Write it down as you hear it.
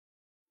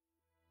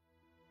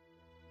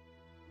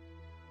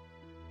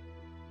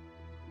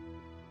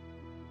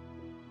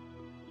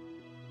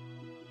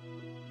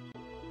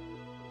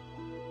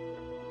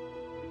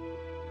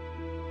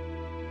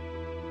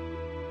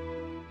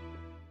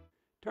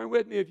Turn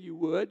with me, if you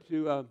would,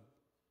 to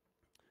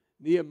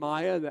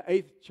Nehemiah, the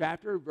 8th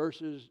chapter,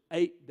 verses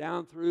 8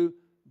 down through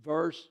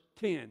verse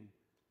 10.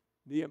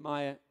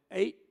 Nehemiah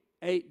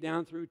 8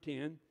 down through 10.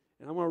 And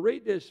I'm going to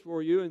read this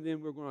for you, and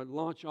then we're going to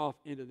launch off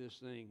into this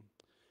thing.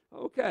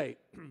 Okay.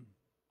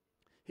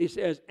 He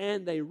says,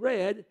 and they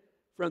read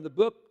from the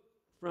book,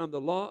 from the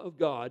law of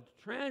God,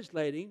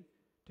 translating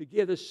to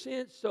give a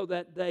sense so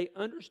that they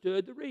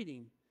understood the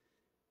reading.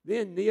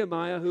 Then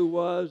Nehemiah, who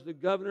was the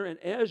governor, and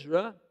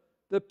Ezra,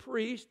 the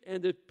priest,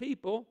 and the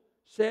people,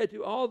 said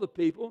to all the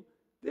people,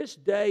 this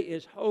day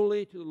is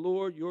holy to the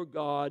Lord your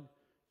God.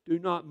 Do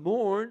not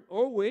mourn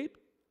or weep,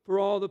 for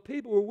all the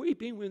people were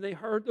weeping when they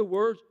heard the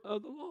words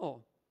of the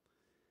law.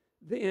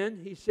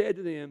 Then he said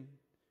to them,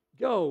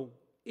 go,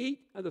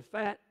 eat of the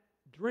fat,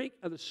 drink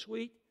of the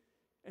sweet,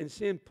 and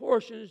send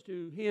portions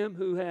to him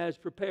who has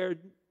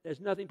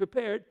nothing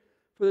prepared,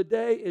 for the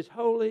day is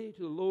holy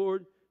to the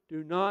Lord.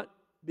 Do not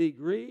be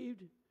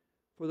grieved,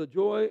 for the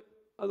joy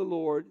of the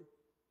Lord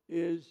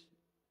is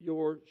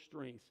your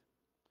strength.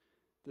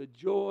 The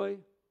joy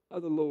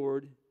of the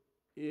Lord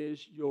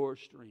is your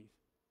strength.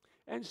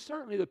 And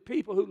certainly the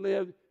people who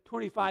lived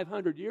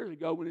 2,500 years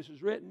ago when this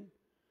was written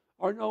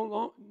are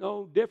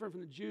no different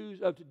from the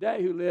Jews of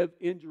today who live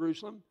in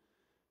Jerusalem,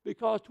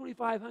 because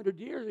 2,500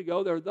 years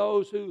ago there are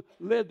those who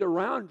lived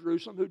around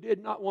Jerusalem who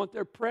did not want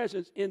their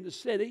presence in the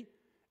city.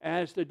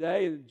 As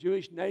today in the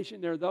Jewish nation,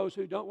 there are those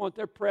who don't want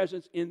their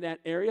presence in that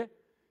area.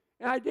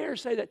 And I dare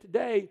say that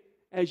today,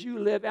 as you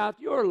live out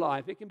your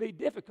life, it can be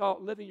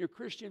difficult living your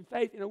Christian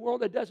faith in a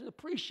world that doesn't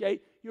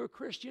appreciate your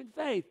Christian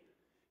faith.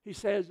 He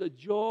says, the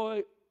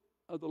joy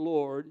of the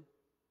Lord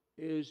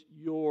is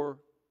your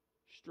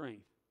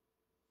strength.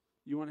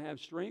 You want to have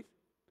strength?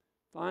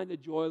 Find the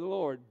joy of the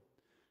Lord.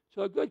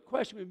 So a good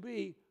question would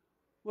be,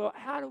 well,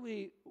 how do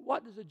we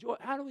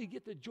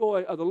get the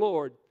joy of the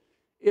Lord?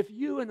 If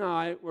you and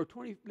I were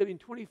living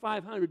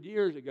 2,500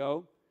 years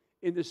ago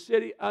in the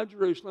city of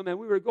Jerusalem, and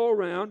we were to go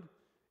around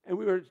and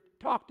we were to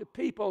talk to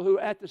people who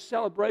at the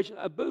celebration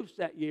of booths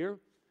that year,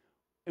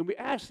 and we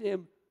asked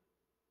them,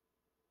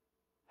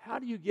 how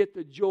do you get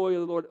the joy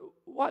of the Lord?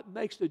 What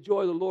makes the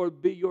joy of the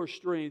Lord be your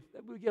strength?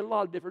 We get a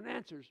lot of different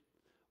answers.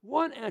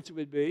 One answer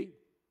would be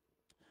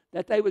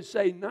that they would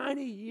say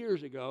 90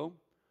 years ago,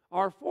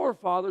 our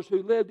forefathers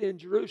who lived in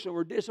Jerusalem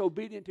were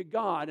disobedient to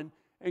God,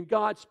 and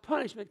God's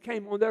punishment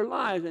came on their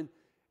lives, and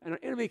our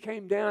enemy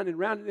came down and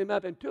rounded them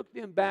up and took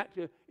them back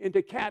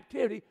into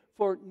captivity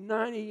for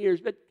 90 years.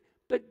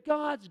 But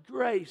God's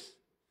grace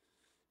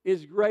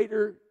is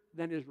greater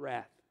than His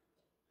wrath.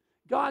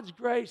 God's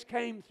grace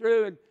came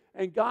through,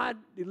 and God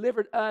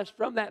delivered us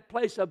from that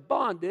place of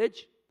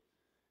bondage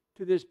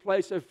to this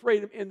place of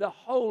freedom in the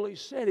holy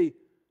city.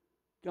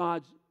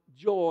 God's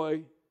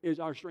joy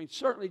is our strength.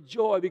 Certainly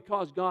joy,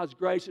 because God's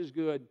grace is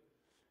good.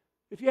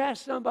 If you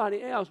ask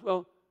somebody else,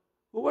 well,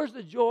 where's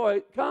the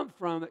joy come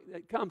from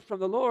that comes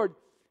from the Lord?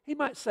 He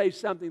might say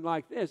something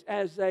like this.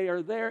 As they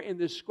are there in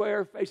the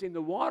square facing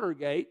the water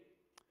gate,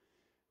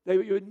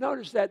 you would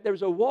notice that there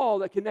was a wall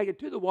that connected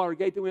to the water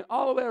gate that went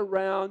all the way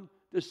around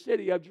the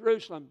city of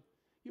Jerusalem.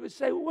 You would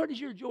say, well, where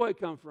does your joy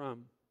come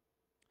from?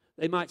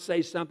 They might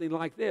say something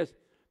like this.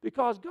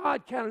 Because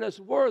God counted us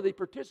worthy to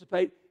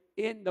participate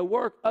in the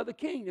work of the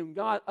kingdom.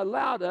 God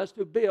allowed us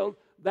to build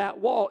that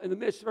wall in the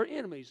midst of our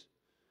enemies.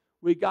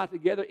 We got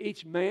together,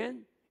 each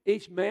man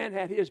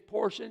had his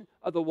portion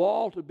of the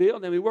wall to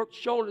build, and we worked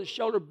shoulder to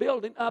shoulder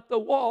building up the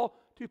wall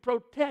to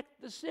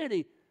protect the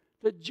city.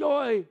 The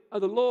joy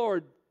of the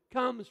Lord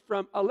comes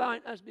from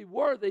allowing us to be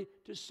worthy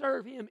to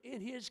serve Him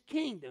in His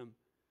kingdom.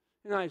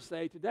 And I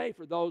say today,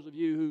 for those of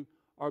you who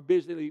are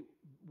busily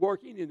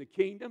working in the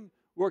kingdom,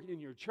 working in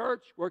your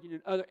church, working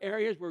in other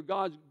areas where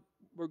God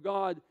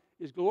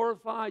is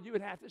glorified, you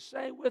would have to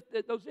say with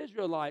those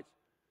Israelites,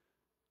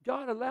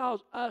 God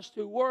allows us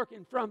to work,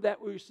 and from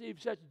that we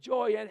receive such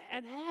joy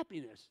and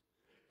happiness,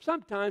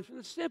 sometimes from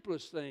the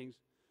simplest things.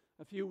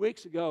 A few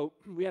weeks ago,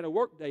 we had a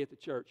work day at the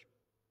church,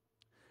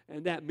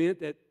 and that meant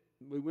that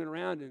we went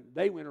around, and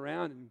they went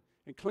around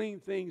and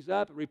cleaned things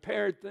up and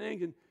repaired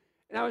things, and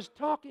I was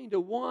talking to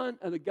one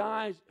of the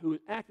guys who was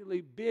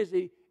actively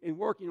busy in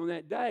working on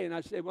that day, and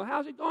I said, well,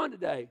 how's it going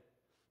today?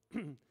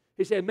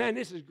 He said, man,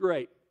 this is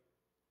great.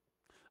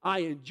 I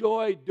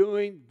enjoy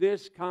doing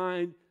this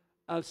kind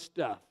of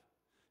stuff.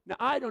 Now,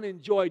 I don't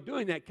enjoy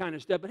doing that kind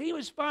of stuff, but he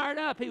was fired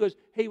up.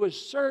 He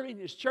was serving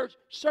his church,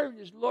 serving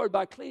his Lord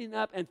by cleaning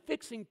up and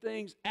fixing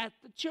things at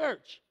the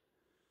church.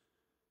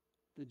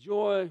 The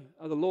joy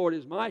of the Lord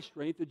is my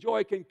strength. The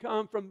joy can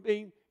come from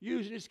being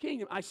used in His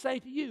kingdom. I say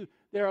to you,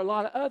 there are a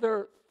lot of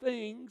other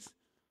things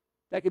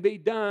that can be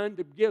done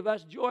to give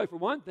us joy. For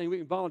one thing, we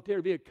can volunteer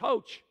to be a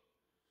coach.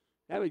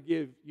 That would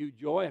give you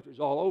joy after it's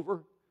all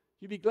over.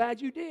 You'd be glad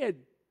you did.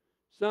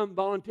 Some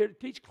volunteer to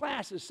teach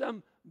classes.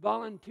 Some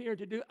volunteer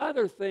to do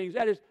other things.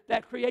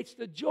 That creates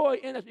the joy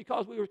in us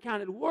because we were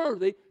counted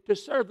worthy to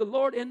serve the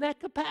Lord in that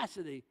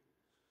capacity.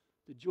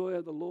 The joy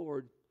of the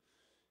Lord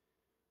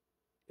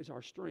is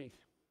our strength.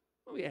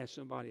 Let me ask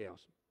somebody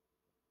else.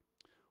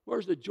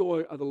 Where's the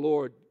joy of the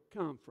Lord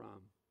come from?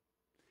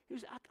 He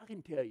said, I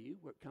can tell you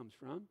where it comes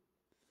from.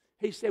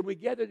 He said, we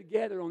gathered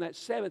together on that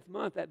 7th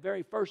month, that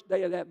very first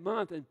day of that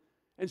month,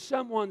 and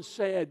someone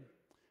said,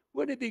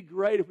 wouldn't it be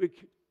great if we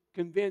could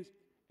convince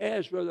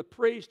Ezra, the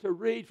priest, to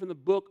read from the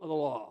book of the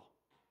law?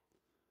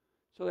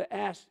 So they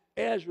asked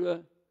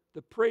Ezra,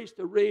 the priest,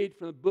 to read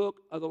from the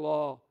book of the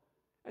law.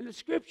 And the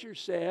scripture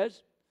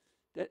says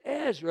that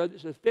Ezra,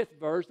 this is the 5th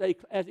verse,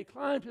 as he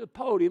climbed to the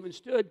podium and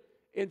stood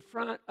in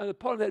front of the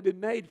podium that had been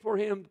made for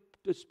him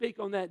to speak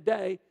on that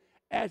day,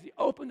 as he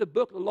opened the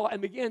book of the law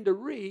and began to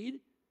read,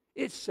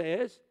 it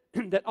says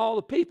that all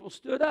the people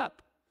stood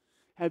up.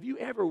 Have you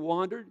ever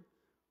wondered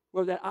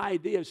where that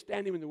idea of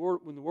standing when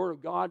the Word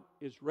of God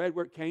is read,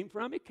 where it came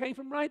from? It came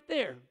from right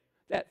there.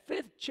 That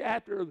 5th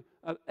chapter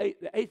the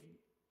 8th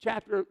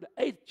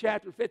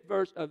chapter, 5th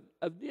verse of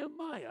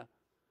Nehemiah.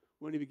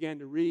 When he began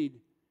to read,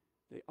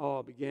 they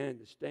all began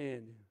to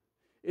stand.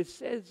 It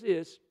says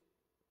this,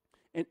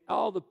 and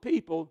all the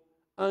people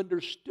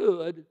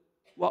understood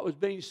what was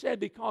being said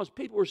because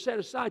people were set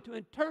aside to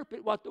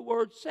interpret what the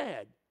word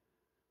said.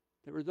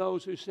 There were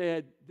those who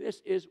said,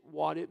 this is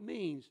what it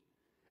means.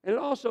 And it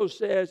also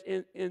says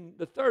in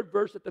the 3rd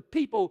verse that the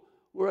people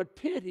were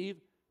attentive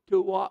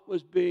to what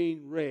was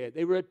being read.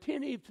 They were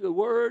attentive to the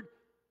Word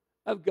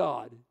of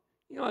God.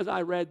 You know, as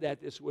I read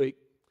that this week,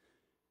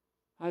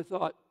 I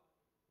thought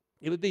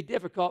it would be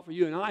difficult for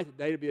you and I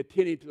today to be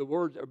attentive to the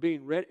words that are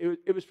being read.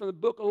 It was from the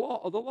book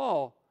of the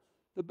law.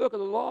 The book of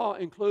the law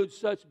includes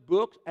such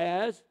books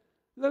as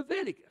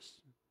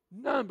Leviticus,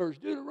 Numbers,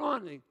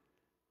 Deuteronomy.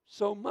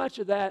 So much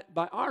of that,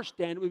 by our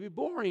standard, would be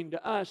boring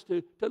to us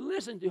to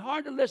listen to,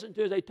 hard to listen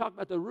to as they talk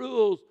about the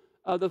rules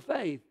of the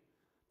faith.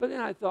 But then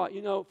I thought,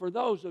 you know, for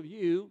those of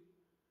you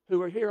who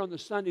were here on the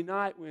Sunday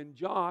night when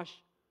Josh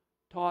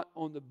taught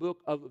on the book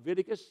of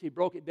Leviticus, he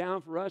broke it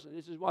down for us, and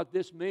this is what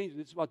this means,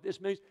 and this is what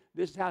this means,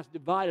 this is how it's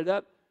divided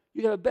up.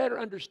 You have a better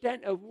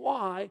understanding of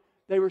why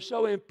they were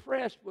so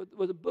impressed with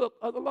the book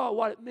of the law,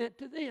 what it meant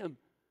to them.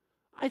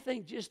 I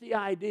think just the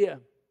idea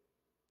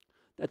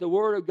that the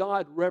Word of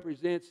God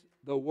represents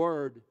the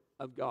Word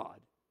of God.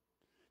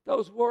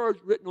 Those words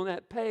written on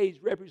that page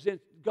represent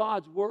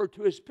God's Word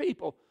to His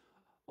people.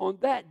 On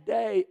that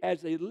day,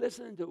 as they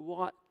listened to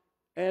what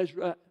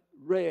Ezra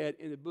read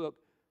in the book,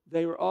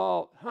 they were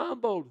all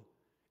humbled.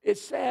 It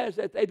says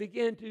that they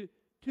began to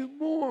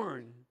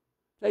mourn.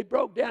 They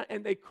broke down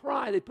and they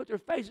cried. They put their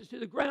faces to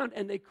the ground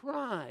and they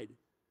cried.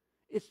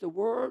 It's the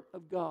Word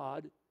of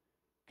God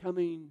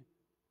coming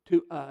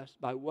to us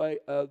by way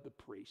of the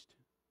priest.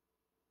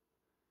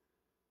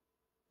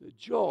 The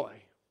joy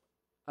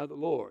of the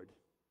Lord,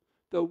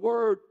 the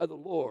Word of the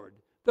Lord,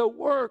 the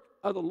work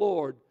of the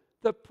Lord,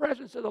 the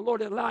presence of the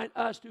Lord allowing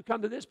us to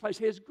come to this place.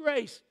 His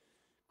grace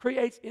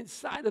creates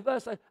inside of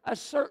us a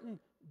certain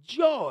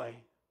joy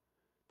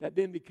that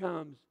then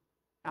becomes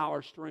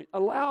our strength,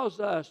 allows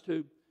us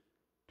to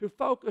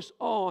focus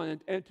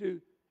on and to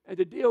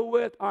deal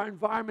with our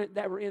environment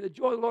that we're in. The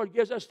joy of the Lord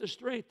gives us the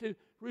strength to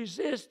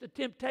resist the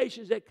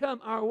temptations that come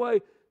our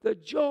way. The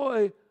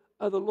joy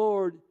of the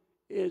Lord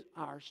is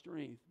our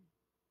strength.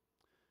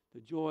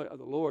 The joy of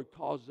the Lord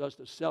causes us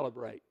to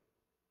celebrate.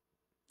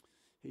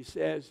 He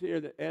says here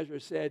that Ezra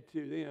said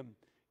to them,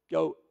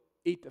 go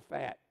eat the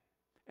fat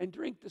and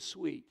drink the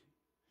sweet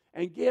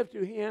and give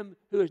to him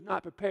who is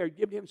not prepared.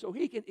 Give to him so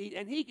he can eat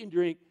and he can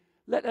drink.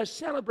 Let us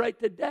celebrate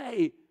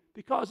today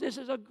because this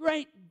is a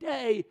great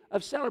day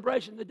of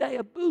celebration, the day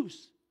of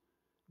booths.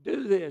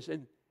 Do this.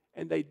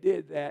 And they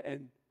did that,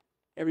 and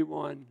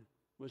everyone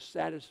was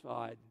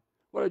satisfied.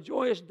 What a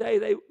joyous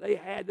day they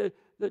had.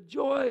 The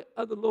joy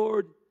of the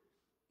Lord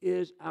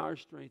is our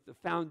strength. The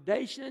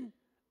foundation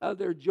of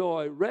their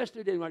joy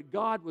rested in what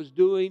God was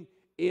doing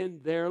in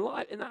their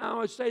life. And I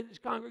always say to this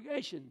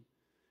congregation,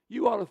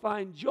 you ought to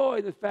find joy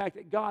in the fact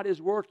that God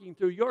is working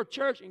through your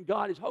church and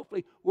God is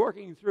hopefully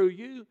working through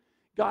you.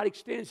 God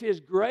extends His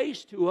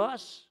grace to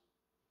us.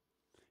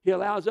 He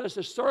allows us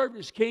to serve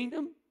His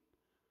kingdom.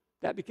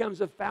 That becomes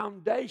the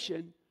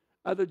foundation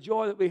of the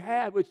joy that we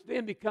have, which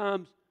then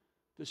becomes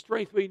the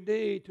strength we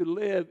need to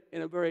live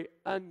in a very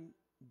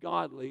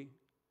ungodly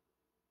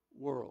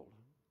world.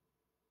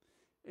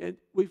 And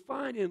we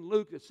find in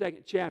Luke, the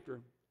 2nd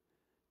chapter,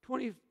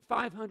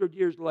 2,500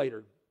 years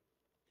later,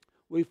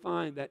 we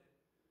find that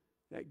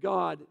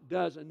God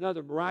does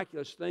another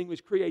miraculous thing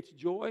which creates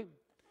joy.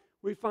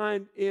 We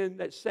find in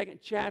that 2nd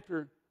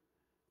chapter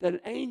that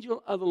an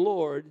angel of the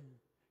Lord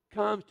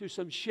comes to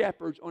some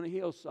shepherds on a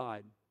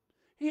hillside.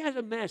 He has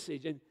a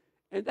message, and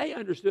they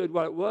understood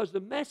what it was. The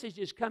message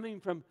is coming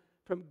from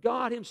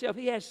God Himself.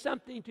 He has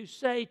something to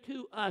say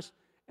to us,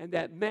 and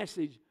that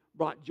message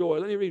brought joy.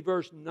 Let me read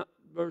verse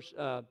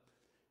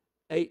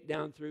 8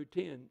 down through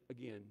 10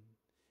 again.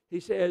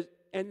 He says,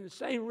 and in the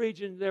same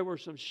region there were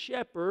some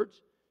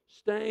shepherds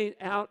staying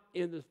out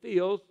in the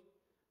fields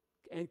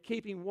and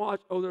keeping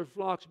watch over their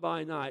flocks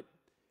by night.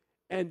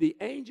 And the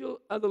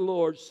angel of the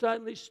Lord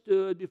suddenly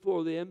stood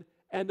before them,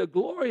 and the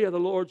glory of the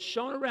Lord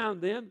shone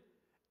around them,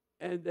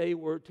 and they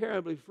were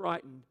terribly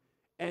frightened.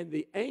 And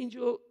the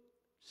angel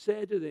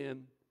said to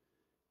them,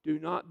 do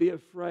not be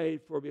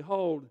afraid, for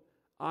behold,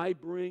 I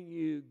bring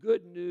you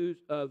good news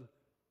of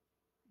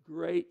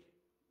great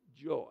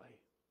joy.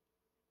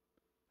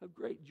 Of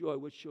great joy,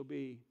 which shall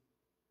be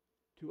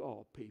to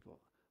all people.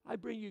 I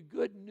bring you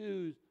good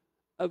news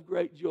of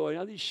great joy.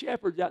 Now, these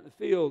shepherds out in the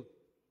field,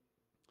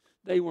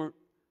 they weren't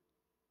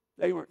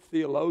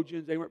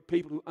theologians. They weren't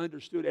people who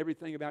understood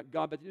everything about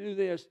God. But they knew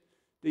this: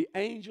 the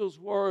angel's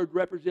word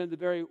represented the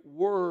very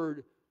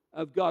word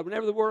of God.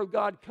 Whenever the word of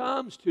God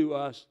comes to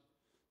us,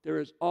 there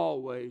is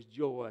always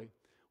joy.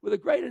 With a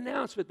great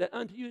announcement that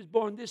unto you is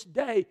born this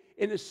day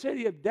in the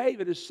city of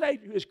David a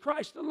Savior, who is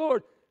Christ the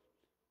Lord,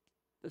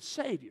 the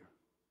Savior,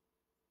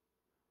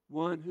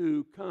 one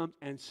who comes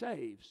and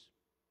saves.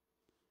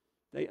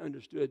 They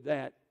understood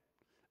that.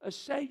 A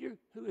Savior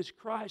who is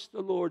Christ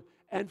the Lord.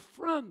 And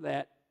from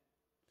that,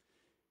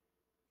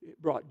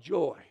 it brought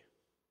joy,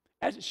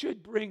 as it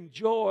should bring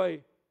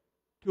joy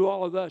to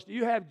all of us. Do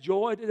you have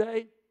joy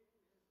today?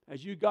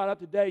 As you got up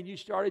today and you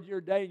started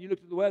your day and you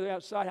looked at the weather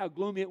outside, how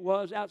gloomy it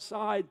was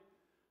outside,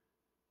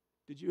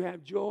 did you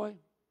have joy?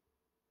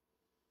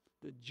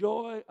 The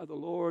joy of the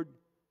Lord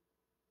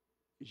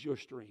is your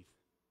strength.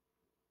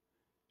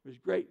 There's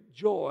great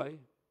joy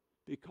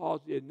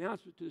because the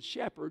announcement to the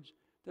shepherds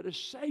that a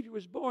Savior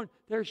was born.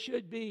 There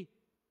should be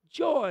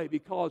joy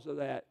because of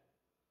that.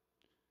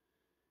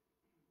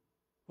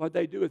 What did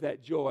they do with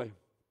that joy?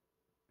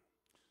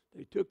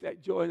 They took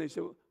that joy and they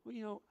said,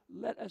 well,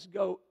 let us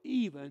go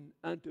even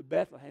unto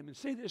Bethlehem and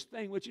see this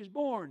thing which is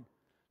born.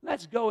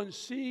 Let's go and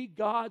see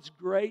God's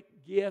great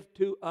gift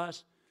to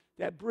us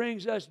that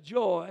brings us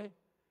joy.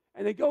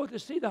 And they go to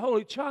see the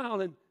Holy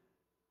Child, and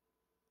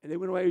they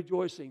went away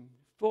rejoicing,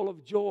 full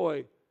of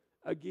joy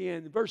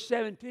again. Verse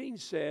 17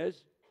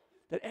 says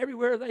that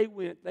everywhere they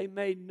went, they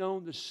made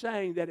known the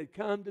saying that had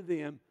come to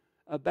them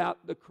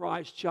about the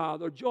Christ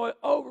child. Their joy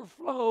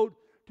overflowed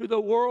to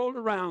the world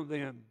around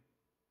them.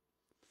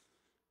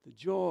 The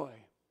joy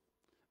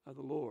of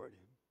the Lord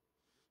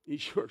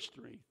is your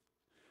strength.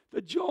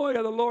 The joy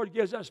of the Lord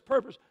gives us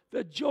purpose.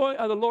 The joy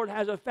of the Lord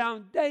has a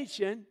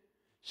foundation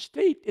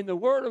steeped in the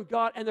Word of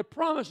God and the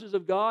promises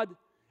of God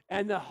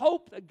and the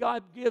hope that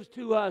God gives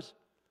to us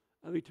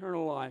of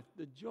eternal life.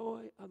 The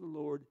joy of the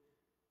Lord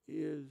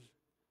is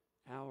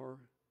our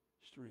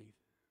strength.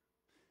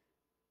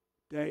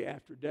 Day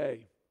after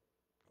day,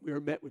 we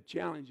are met with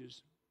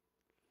challenges.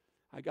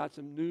 I got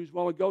some news a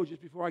while ago,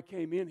 just before I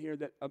came in here,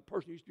 that a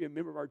person who used to be a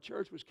member of our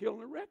church was killed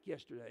in a wreck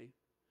yesterday.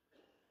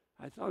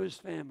 I thought of his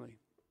family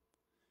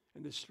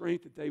and the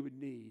strength that they would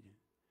need.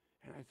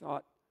 And I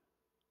thought,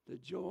 the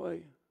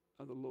joy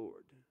of the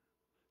Lord,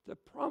 the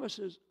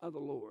promises of the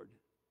Lord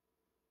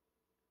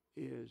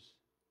is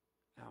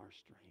our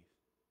strength.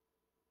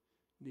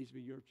 It needs to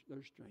be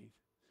their strength.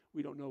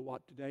 We don't know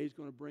what today is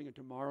going to bring and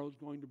tomorrow is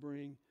going to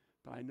bring,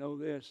 but I know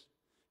this: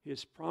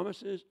 His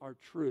promises are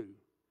true,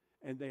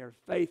 and they are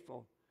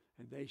faithful,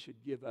 and they should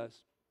give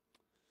us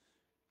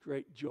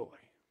great joy.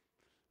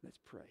 Let's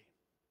pray.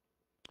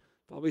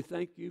 Father, we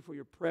thank you for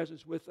your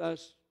presence with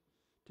us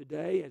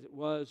today, as it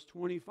was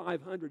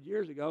 2,500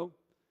 years ago,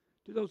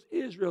 to those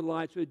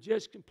Israelites who had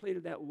just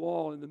completed that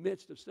wall in the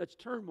midst of such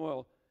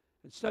turmoil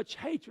and such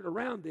hatred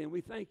around them.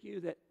 We thank you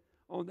that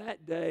on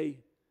that day,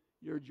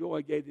 your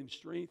joy gave them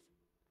strength.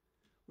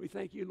 We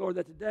thank you, Lord,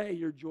 that today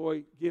your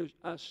joy gives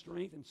us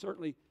strength, and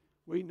certainly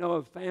we know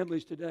of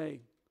families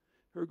today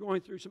who are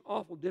going through some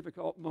awful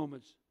difficult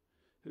moments,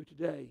 who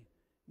today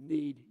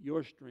need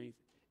your strength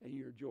and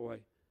your joy.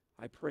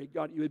 I pray,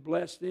 God, you would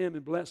bless them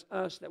and bless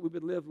us, that we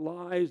would live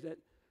lives that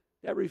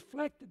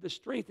reflected the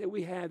strength that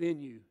we have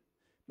in you.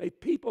 May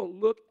people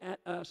look at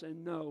us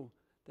and know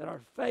that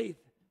our faith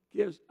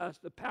gives us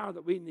the power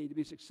that we need to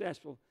be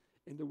successful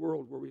in the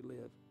world where we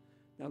live.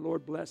 Now,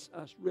 Lord, bless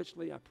us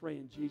richly, I pray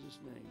in Jesus'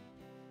 name.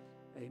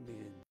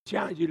 Amen. I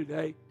challenge you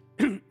today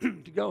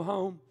to go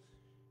home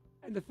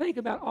and to think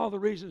about all the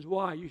reasons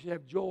why you should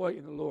have joy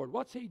in the Lord.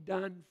 What's He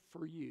done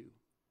for you?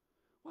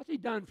 What's He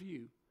done for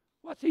you?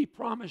 What's He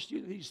promised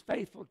you that He's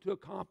faithful to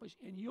accomplish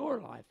in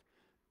your life?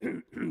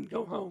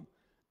 Go home.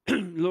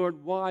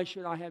 Lord, why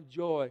should I have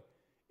joy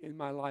in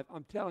my life?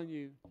 I'm telling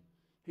you,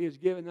 He has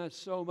given us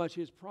so much.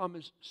 He has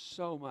promised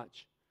so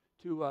much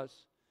to us.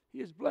 He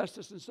has blessed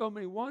us in so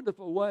many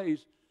wonderful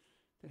ways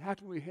that how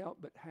can we help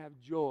but have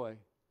joy,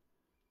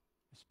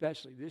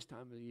 especially this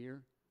time of the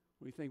year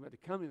when we think about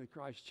the coming of the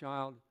Christ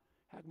child?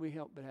 How can we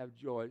help but have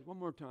joy? One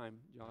more time,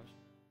 Josh.